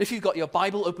If you've got your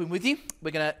Bible open with you, we're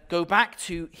going to go back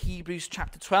to Hebrews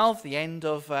chapter 12, the end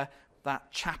of that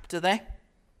chapter there.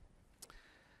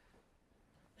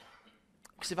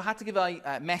 Because if I had to give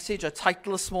a message, a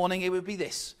title this morning, it would be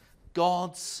this: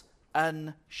 God's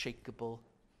Unshakable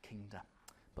Kingdom.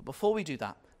 But before we do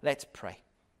that, let's pray.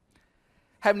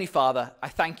 Heavenly Father, I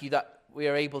thank you that we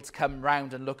are able to come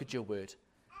round and look at your word.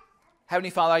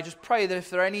 Heavenly Father, I just pray that if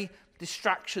there are any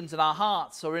distractions in our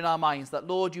hearts or in our minds, that,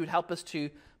 Lord, you would help us to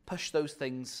push those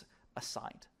things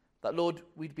aside. That, Lord,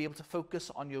 we'd be able to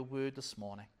focus on your word this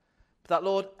morning. But that,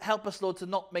 Lord, help us, Lord, to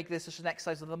not make this just an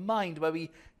exercise of the mind where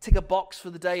we tick a box for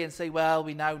the day and say, well,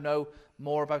 we now know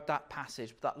more about that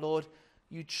passage. But that, Lord,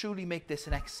 you truly make this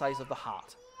an exercise of the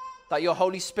heart. That your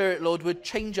Holy Spirit, Lord, would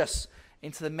change us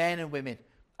into the men and women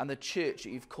and the church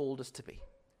that you've called us to be.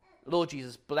 Lord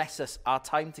Jesus, bless us, our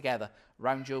time together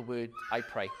round your word, I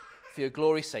pray. For your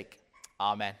glory's sake.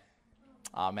 Amen.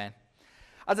 Amen.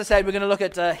 As I said, we're going to look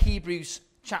at Hebrews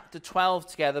chapter 12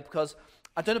 together, because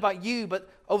I don't know about you, but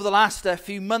over the last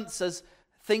few months, as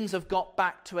things have got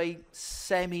back to a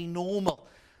semi-normal,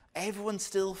 everyone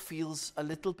still feels a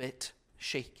little bit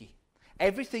shaky.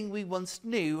 Everything we once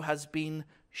knew has been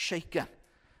shaken.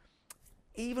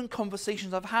 Even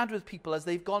conversations I've had with people as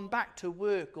they've gone back to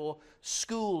work or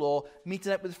school or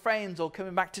meeting up with friends or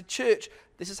coming back to church,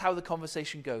 this is how the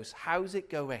conversation goes. How's it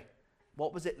going?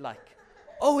 What was it like?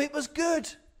 Oh, it was good,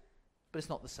 but it's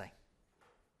not the same.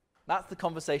 That's the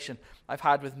conversation I've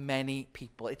had with many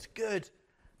people. It's good,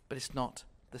 but it's not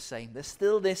the same. There's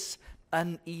still this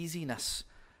uneasiness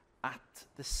at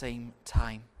the same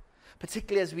time.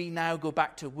 Particularly as we now go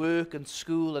back to work and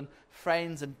school and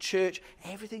friends and church,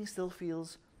 everything still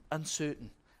feels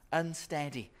uncertain,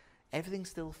 unsteady. Everything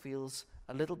still feels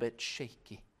a little bit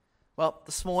shaky. Well,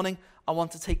 this morning I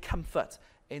want to take comfort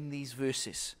in these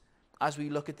verses as we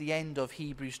look at the end of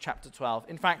Hebrews chapter 12.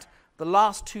 In fact, the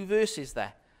last two verses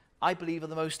there, I believe, are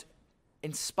the most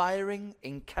inspiring,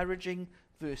 encouraging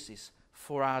verses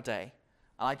for our day.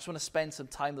 And I just want to spend some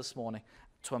time this morning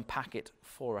to unpack it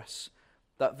for us.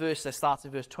 That verse that starts in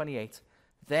verse 28.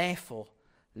 Therefore,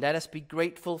 let us be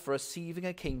grateful for receiving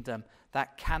a kingdom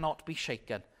that cannot be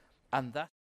shaken, and thus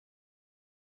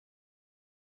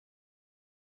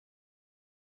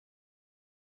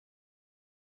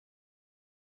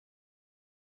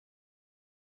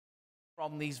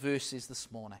from these verses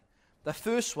this morning. The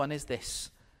first one is this: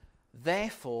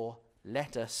 therefore,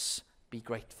 let us be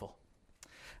grateful.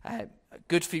 A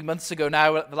good few months ago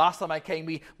now, the last time I came,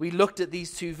 we looked at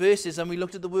these two verses and we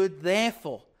looked at the word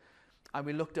therefore, and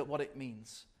we looked at what it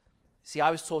means. See,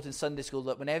 I was taught in Sunday school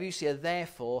that whenever you see a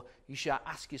therefore, you should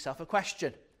ask yourself a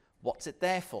question. What's it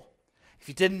there for? If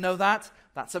you didn't know that,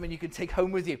 that's something you can take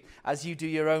home with you as you do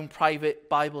your own private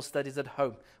Bible studies at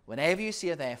home. Whenever you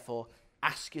see a therefore,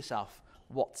 ask yourself,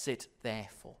 what's it there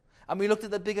for? And we looked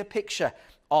at the bigger picture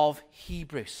of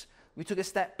Hebrews. We took a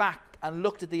step back and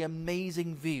looked at the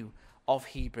amazing view of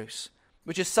Hebrews,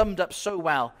 which is summed up so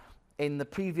well in the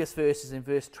previous verses in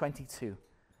verse 22.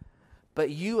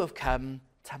 But you have come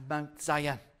to Mount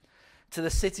Zion, to the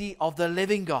city of the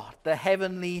living God, the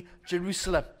heavenly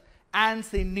Jerusalem, and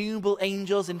the innumerable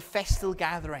angels in festal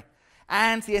gathering,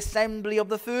 and the assembly of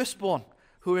the firstborn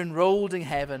who are enrolled in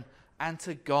heaven, and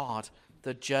to God,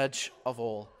 the judge of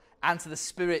all, and to the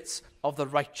spirits of the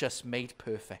righteous made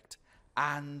perfect,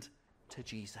 and to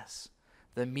Jesus,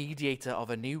 the mediator of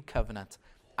a new covenant,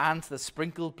 and to the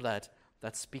sprinkled blood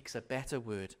that speaks a better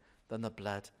word than the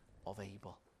blood of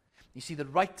Abel. You see, the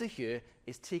writer here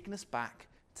is taking us back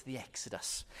to the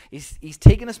Exodus. He's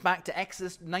taking us back to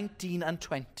Exodus 19 and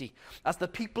 20. As the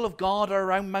people of God are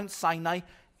around Mount Sinai,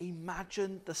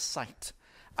 imagine the sight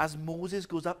as Moses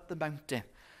goes up the mountain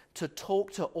to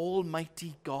talk to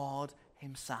Almighty God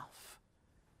himself.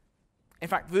 In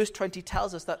fact, verse 20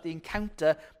 tells us that the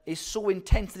encounter is so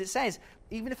intense that it says,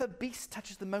 even if a beast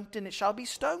touches the mountain, it shall be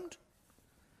stoned.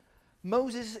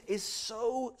 Moses is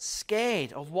so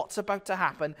scared of what's about to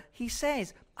happen, he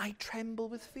says, I tremble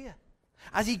with fear.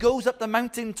 As he goes up the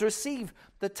mountain to receive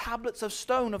the tablets of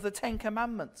stone of the 10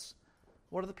 Commandments,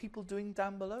 what are the people doing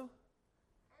down below?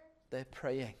 They're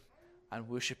praying and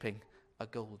worshipping a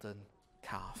golden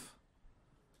calf.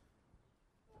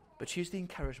 But here's the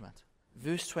encouragement.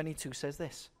 Verse 22 says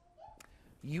this: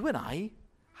 you and I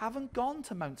haven't gone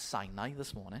to Mount Sinai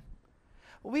this morning.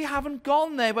 We haven't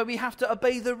gone there where we have to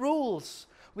obey the rules.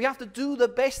 We have to do the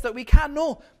best that we can.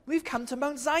 No, we've come to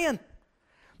Mount Zion,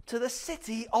 to the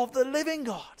city of the living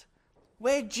God,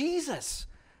 where Jesus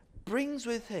brings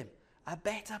with him a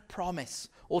better promise,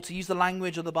 or to use the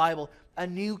language of the Bible, a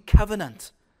new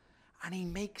covenant. And he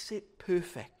makes it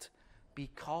perfect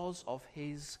because of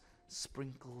his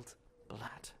sprinkled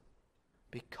blood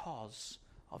because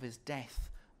of his death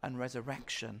and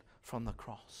resurrection from the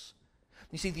cross.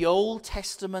 You see, the Old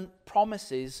Testament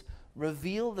promises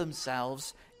reveal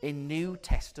themselves in New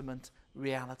Testament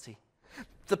reality.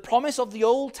 The promise of the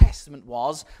Old Testament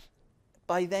was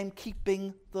by them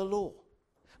keeping the law,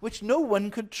 which no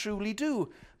one could truly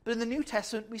do. But in the New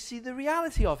Testament, we see the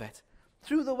reality of it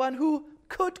through the one who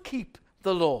could keep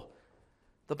the law.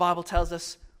 The Bible tells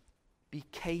us,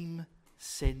 became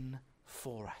sin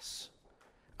for us.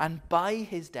 And by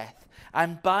his death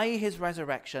and by his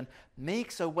resurrection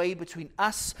makes a way between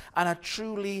us and a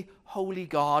truly holy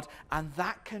God. And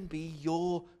that can be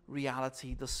your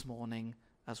reality this morning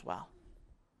as well.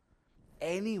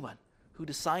 Anyone who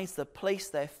decides to place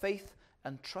their faith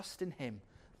and trust in him,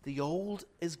 the old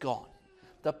is gone,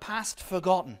 the past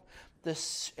forgotten, the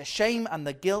shame and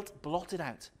the guilt blotted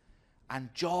out,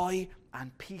 and joy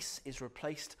and peace is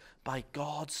replaced by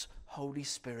God's Holy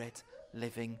Spirit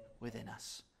living within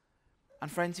us. And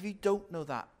friends, if you don't know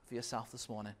that for yourself this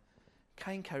morning,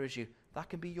 can I encourage you, that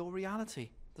can be your reality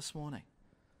this morning.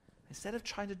 Instead of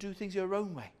trying to do things your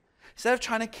own way, instead of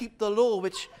trying to keep the law,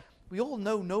 which we all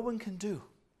know no one can do.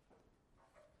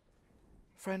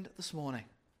 Friend, this morning,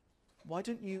 why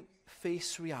don't you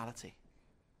face reality?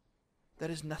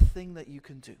 There is nothing that you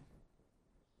can do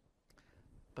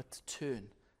but to turn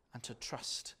and to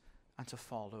trust and to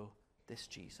follow this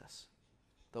Jesus,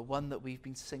 the one that we've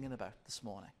been singing about this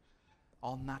morning.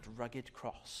 On that rugged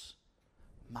cross,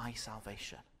 my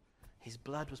salvation. His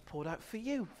blood was poured out for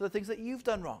you, for the things that you've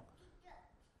done wrong.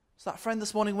 So that, friend,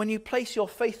 this morning, when you place your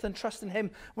faith and trust in him,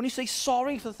 when you say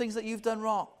sorry for the things that you've done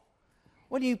wrong,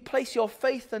 when you place your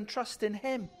faith and trust in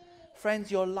him, friends,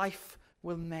 your life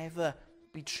will never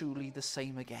be truly the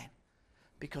same again,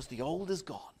 because the old is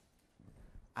gone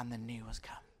and the new has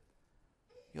come.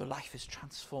 Your life is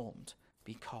transformed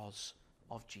because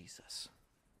of Jesus.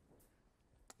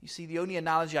 You see, the only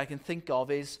analogy I can think of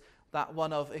is that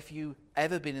one of, if you've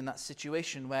ever been in that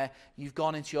situation where you've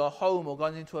gone into your home or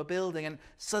gone into a building and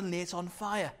suddenly it's on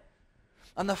fire.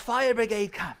 And the fire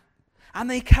brigade come. And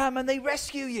they come and they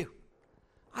rescue you.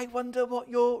 I wonder what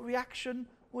your reaction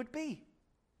would be.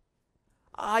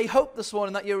 I hope this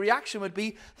morning that your reaction would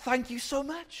be, thank you so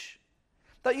much.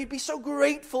 That you'd be so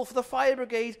grateful for the fire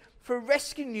brigade for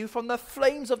rescuing you from the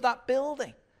flames of that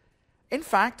building. In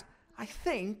fact, I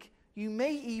think you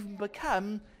may even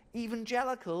become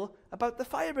evangelical about the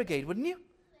fire brigade, wouldn't you?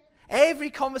 Every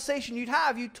conversation you'd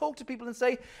have, you'd talk to people and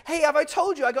say, hey, have I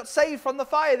told you I got saved from the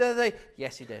fire the other day?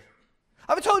 Yes, you did.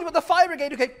 Have I told you about the fire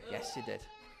brigade? Okay. Yes, you did.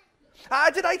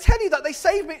 Did I tell you that they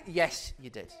saved me? Yes, you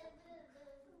did.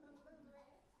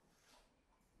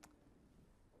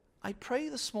 I pray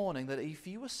this morning that if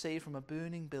you were saved from a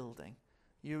burning building,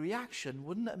 your reaction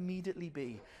wouldn't immediately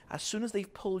be, as soon as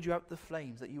they've pulled you out the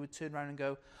flames, that you would turn around and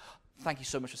go, thank you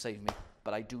so much for saving me,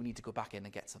 but I do need to go back in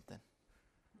and get something.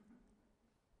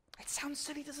 It sounds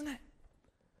silly, doesn't it?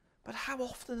 But how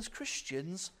often as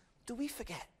Christians do we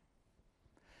forget?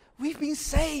 We've been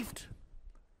saved.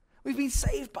 We've been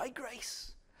saved by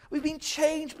grace. We've been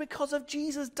changed because of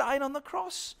Jesus dying on the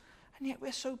cross. And yet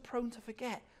we're so prone to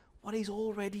forget what he's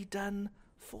already done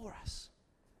for us.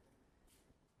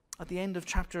 At the end of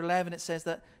chapter 11, it says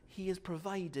that he has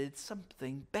provided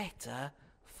something better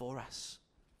for us.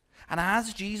 And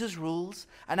as Jesus rules,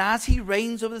 and as he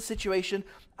reigns over the situation,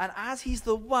 and as he's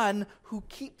the one who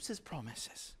keeps his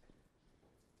promises,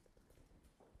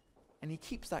 and he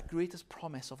keeps that greatest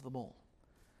promise of them all,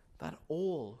 that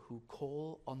all who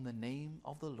call on the name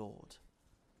of the Lord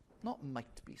not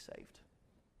might be saved,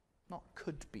 not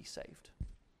could be saved,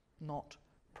 not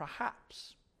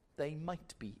perhaps they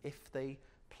might be if they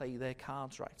play their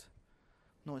cards right.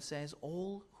 No, it says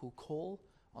all who call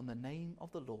on the name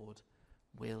of the Lord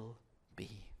will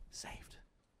be saved.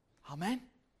 Amen?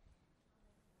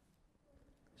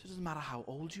 So it doesn't matter how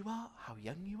old you are, how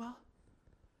young you are.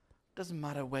 It doesn't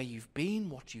matter where you've been,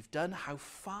 what you've done, how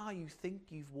far you think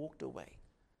you've walked away.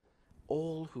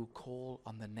 All who call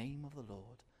on the name of the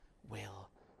Lord will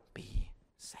be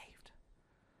saved.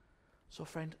 So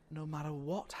friend, no matter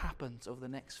what happens over the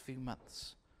next few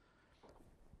months,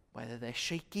 whether they're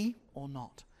shaky or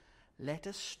not, let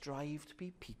us strive to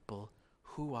be people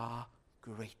who are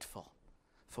grateful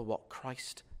for what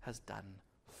Christ has done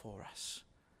for us.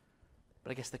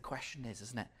 But I guess the question is,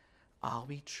 isn't it, are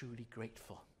we truly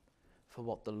grateful for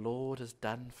what the Lord has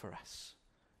done for us?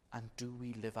 And do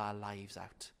we live our lives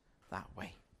out that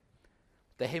way?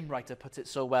 The hymn writer puts it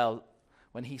so well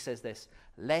when he says this,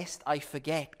 lest I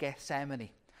forget Gethsemane,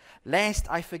 lest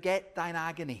I forget thine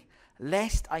agony,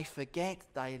 lest I forget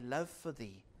thy love for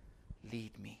thee,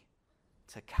 lead me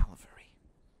to Calvary.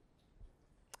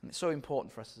 And it's so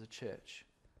important for us as a church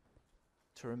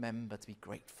to remember to be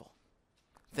grateful.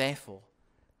 Therefore,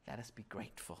 let us be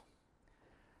grateful.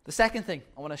 The second thing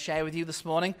I want to share with you this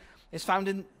morning is found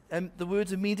in the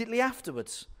words immediately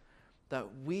afterwards, that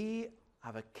we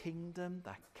have a kingdom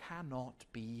that cannot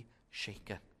be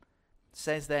shaken. It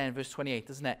says there in verse 28,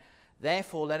 doesn't it?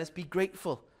 Therefore, let us be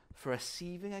grateful for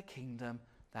receiving a kingdom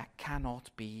that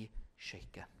cannot be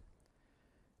shaken.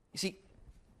 You see,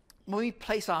 when we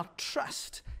place our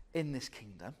trust in this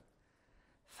kingdom,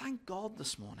 thank God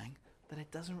this morning that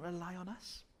it doesn't rely on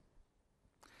us.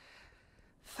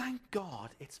 Thank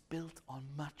God it's built on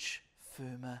much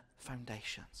firmer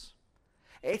foundations.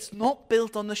 It's not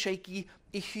built on the shaky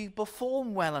if you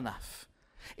perform well enough,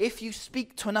 if you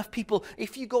speak to enough people,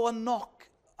 if you go and knock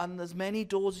on as many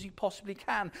doors as you possibly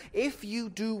can, if you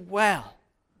do well.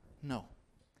 No.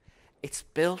 It's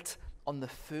built on the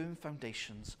firm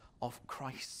foundations of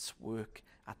Christ's work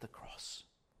at the cross.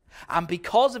 And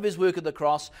because of his work at the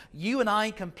cross, you and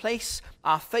I can place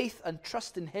our faith and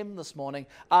trust in him this morning.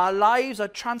 Our lives are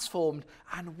transformed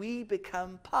and we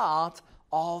become part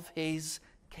of his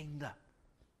kingdom.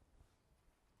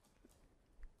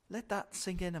 Let that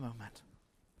sink in a moment.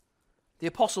 The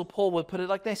Apostle Paul would put it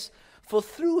like this: for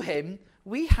through him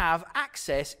we have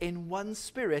access in one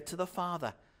spirit to the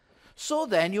Father. So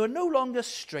then you are no longer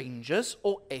strangers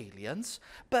or aliens,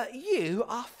 but you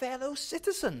are fellow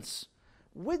citizens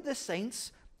with the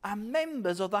saints and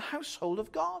members of the household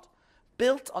of God,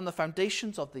 built on the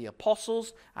foundations of the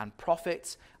apostles and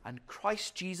prophets, and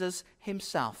Christ Jesus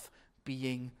himself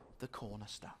being the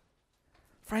cornerstone.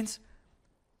 Friends,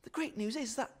 the great news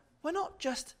is that we're not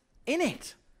just in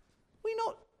it. We're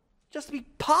not just to be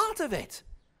part of it,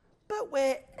 but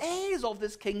we're heirs of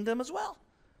this kingdom as well.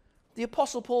 The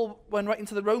Apostle Paul, when writing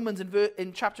to the Romans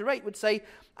in chapter 8, would say,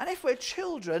 and if we're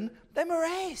children, then we're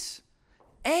heirs.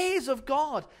 Heirs of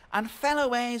God and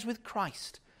fellow heirs with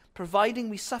Christ, providing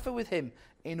we suffer with him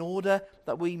in order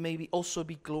that we may also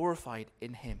be glorified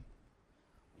in him.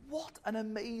 What an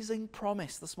amazing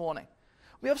promise this morning.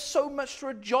 We have so much to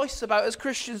rejoice about as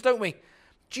Christians, don't we?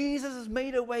 Jesus has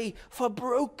made a way for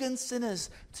broken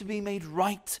sinners to be made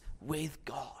right with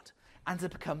God and to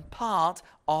become part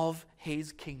of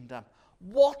his kingdom.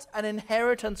 What an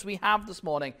inheritance we have this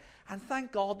morning. And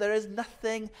thank God there is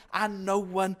nothing and no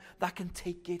one that can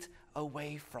take it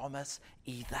away from us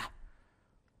either.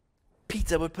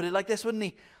 Peter would put it like this, wouldn't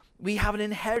he? We have an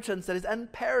inheritance that is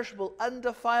unperishable,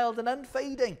 undefiled, and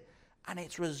unfading, and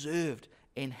it's reserved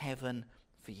in heaven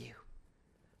for you.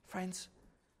 Friends,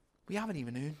 we haven't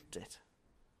even earned it.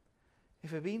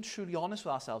 If we're being truly honest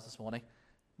with ourselves this morning,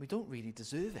 we don't really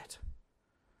deserve it.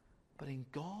 But in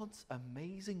God's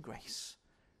amazing grace,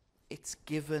 it's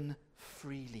given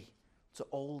freely to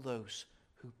all those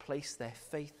who place their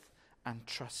faith and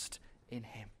trust in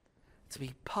him, to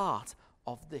be part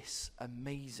of this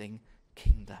amazing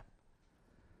kingdom.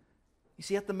 You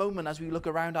see, at the moment, as we look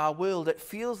around our world, it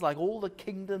feels like all the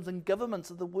kingdoms and governments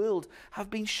of the world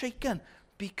have been shaken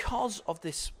because of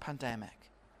this pandemic.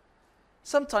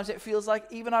 Sometimes it feels like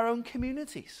even our own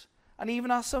communities and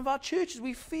even some of our churches,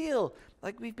 we feel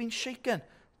like we've been shaken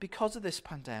because of this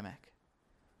pandemic.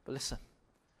 But listen,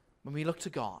 when we look to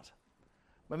God,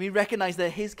 when we recognize that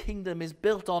his kingdom is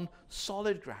built on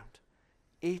solid ground,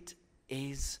 it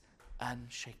is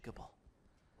unshakable.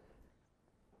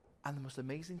 And the most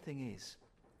amazing thing is,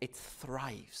 it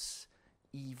thrives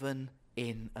even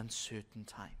in uncertain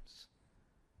times.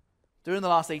 During the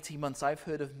last 18 months, I've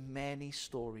heard of many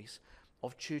stories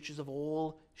of churches of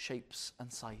all shapes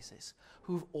and sizes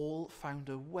who've all found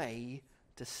a way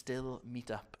to still meet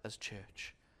up as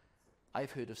church.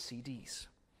 I've heard of CDs.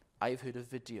 I've heard of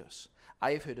videos.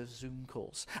 I've heard of Zoom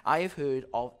calls. I've heard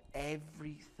of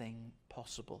everything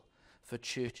possible for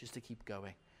churches to keep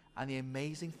going. And the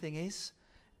amazing thing is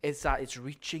that it's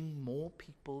reaching more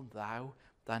people now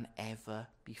than ever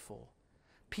before.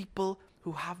 People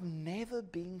who have never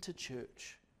been to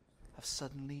church have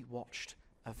suddenly watched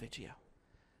a video.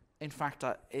 In fact,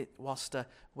 whilst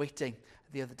waiting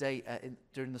the other day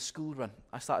during the school run,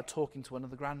 I started talking to one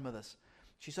of the grandmothers.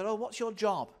 She said, "Oh, what's your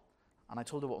job?" And I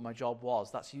told her what my job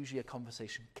was. That's usually a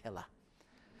conversation killer.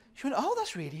 She went, "Oh,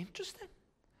 that's really interesting."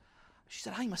 She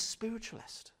said, "I'm a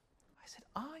spiritualist." I said,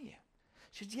 "Are you?"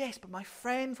 She said, "Yes, but my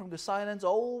friend from Good Silence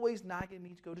always nagging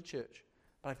me to go to church,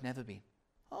 but I've never been."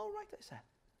 "Oh, right," I said.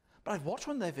 "But I've watched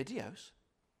one of their videos."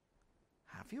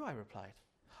 "Have you?" I replied.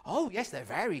 "Oh, yes, they're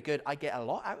very good. I get a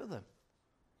lot out of them."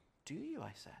 "Do you?"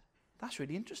 I said. "That's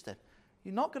really interesting.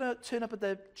 You're not going to turn up at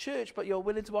the church, but you're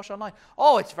willing to watch online."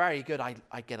 "Oh, it's very good.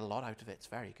 I get a lot out of it. It's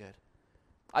very good."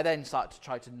 I then started to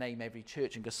try to name every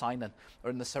church in Gosainen or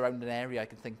in the surrounding area I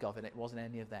could think of, and it wasn't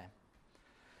any of them.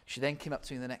 She then came up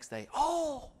to me the next day.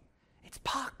 Oh, it's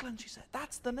Parkland, she said.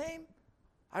 That's the name.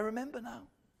 I remember now.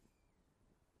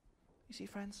 You see,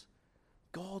 friends,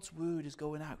 God's word is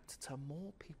going out to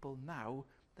more people now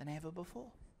than ever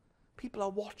before. People are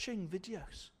watching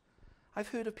videos. I've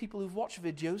heard of people who've watched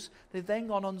videos, they've then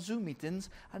gone on Zoom meetings,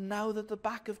 and now they're at the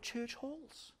back of church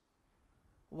halls.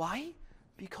 Why?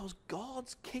 Because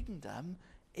God's kingdom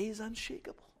is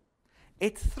unshakable.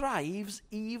 It thrives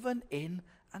even in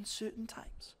uncertain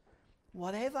times.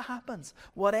 Whatever happens,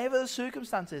 whatever the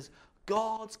circumstances,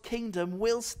 God's kingdom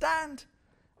will stand.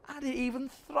 And it even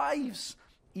thrives,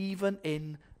 even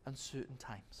in uncertain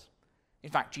times. In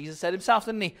fact, Jesus said himself,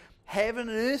 didn't he? Heaven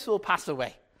and earth will pass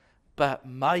away, but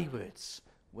my words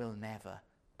will never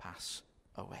pass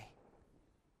away.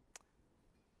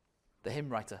 The hymn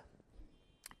writer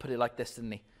put it like this,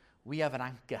 didn't he? We have an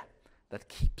anchor that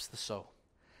keeps the soul,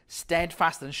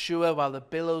 steadfast and sure while the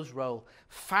billows roll,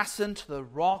 fastened to the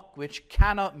rock which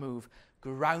cannot move,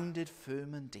 grounded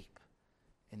firm and deep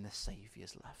in the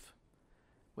Saviour's love.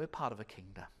 We're part of a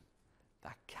kingdom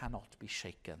that cannot be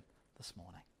shaken this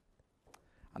morning.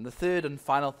 And the third and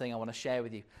final thing I want to share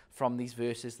with you from these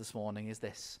verses this morning is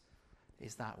this,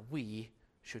 is that we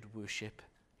should worship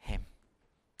him.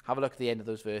 Have a look at the end of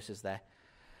those verses there.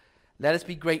 Let us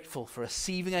be grateful for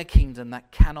receiving a kingdom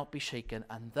that cannot be shaken,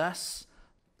 and thus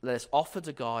let us offer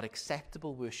to God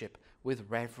acceptable worship with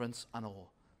reverence and awe,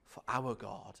 for our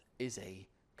God is a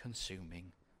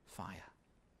consuming fire.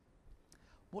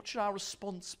 What should our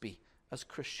response be as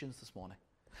Christians this morning?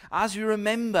 As we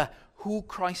remember who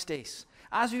Christ is,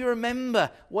 as we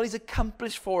remember what he's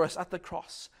accomplished for us at the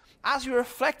cross, as we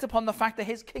reflect upon the fact that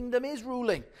his kingdom is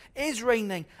ruling, is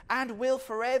reigning, and will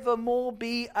forevermore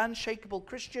be unshakable.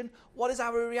 Christian, what is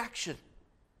our reaction?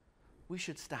 We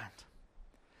should stand.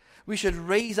 We should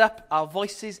raise up our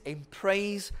voices in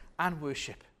praise and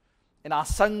worship, in our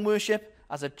sung worship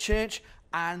as a church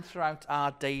and throughout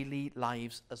our daily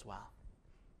lives as well.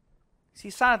 See,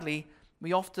 sadly,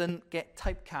 we often get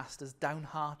typecast as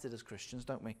downhearted as Christians,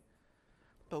 don't we?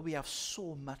 But we have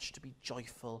so much to be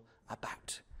joyful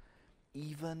about,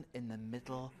 even in the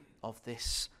middle of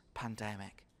this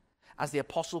pandemic. As the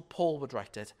Apostle Paul would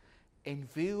write it, in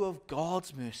view of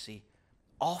God's mercy,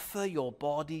 offer your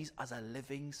bodies as a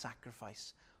living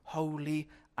sacrifice, holy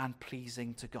and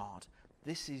pleasing to God.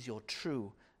 This is your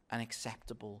true and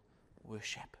acceptable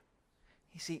worship.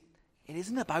 You see, it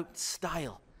isn't about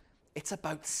style. It's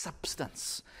about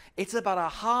substance. It's about a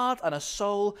heart and a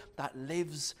soul that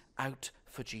lives out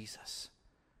for Jesus.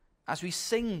 As we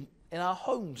sing in our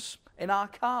homes, in our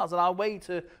cars, on our way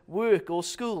to work or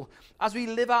school, as we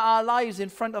live out our lives in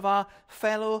front of our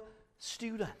fellow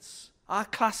students, our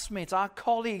classmates, our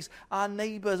colleagues, our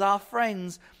neighbours, our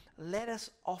friends, let us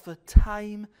offer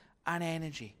time and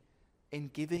energy in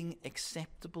giving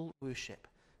acceptable worship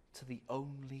to the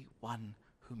only one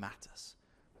who matters,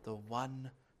 the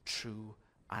one true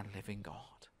and living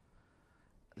God.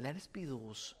 Let us be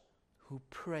those who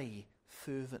pray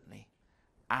fervently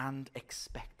and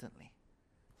expectantly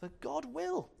that God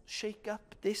will shake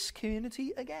up this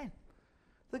community again,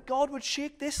 that God would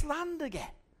shake this land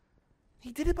again.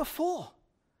 He did it before.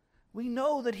 We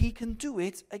know that he can do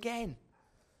it again,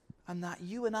 and that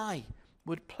you and I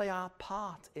would play our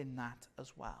part in that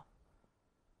as well.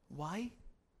 Why?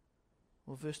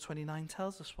 Well, verse 29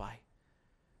 tells us why.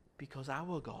 Because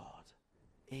our God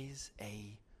is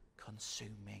a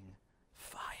consuming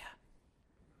fire.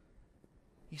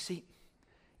 You see,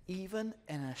 even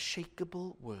in a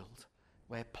shakeable world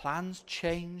where plans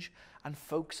change and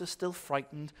folks are still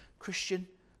frightened, Christian,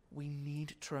 we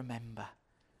need to remember,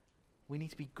 we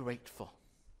need to be grateful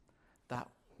that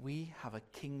we have a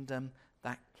kingdom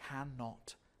that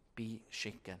cannot be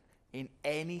shaken in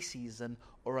any season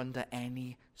or under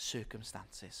any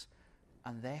circumstances.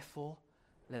 And therefore,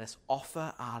 let us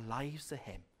offer our lives to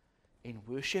him in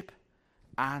worship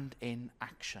and in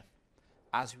action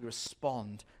as we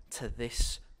respond to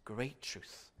this great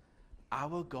truth.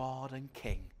 Our God and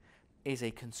King is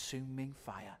a consuming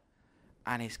fire,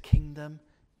 and his kingdom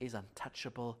is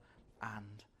untouchable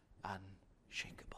and unshakable.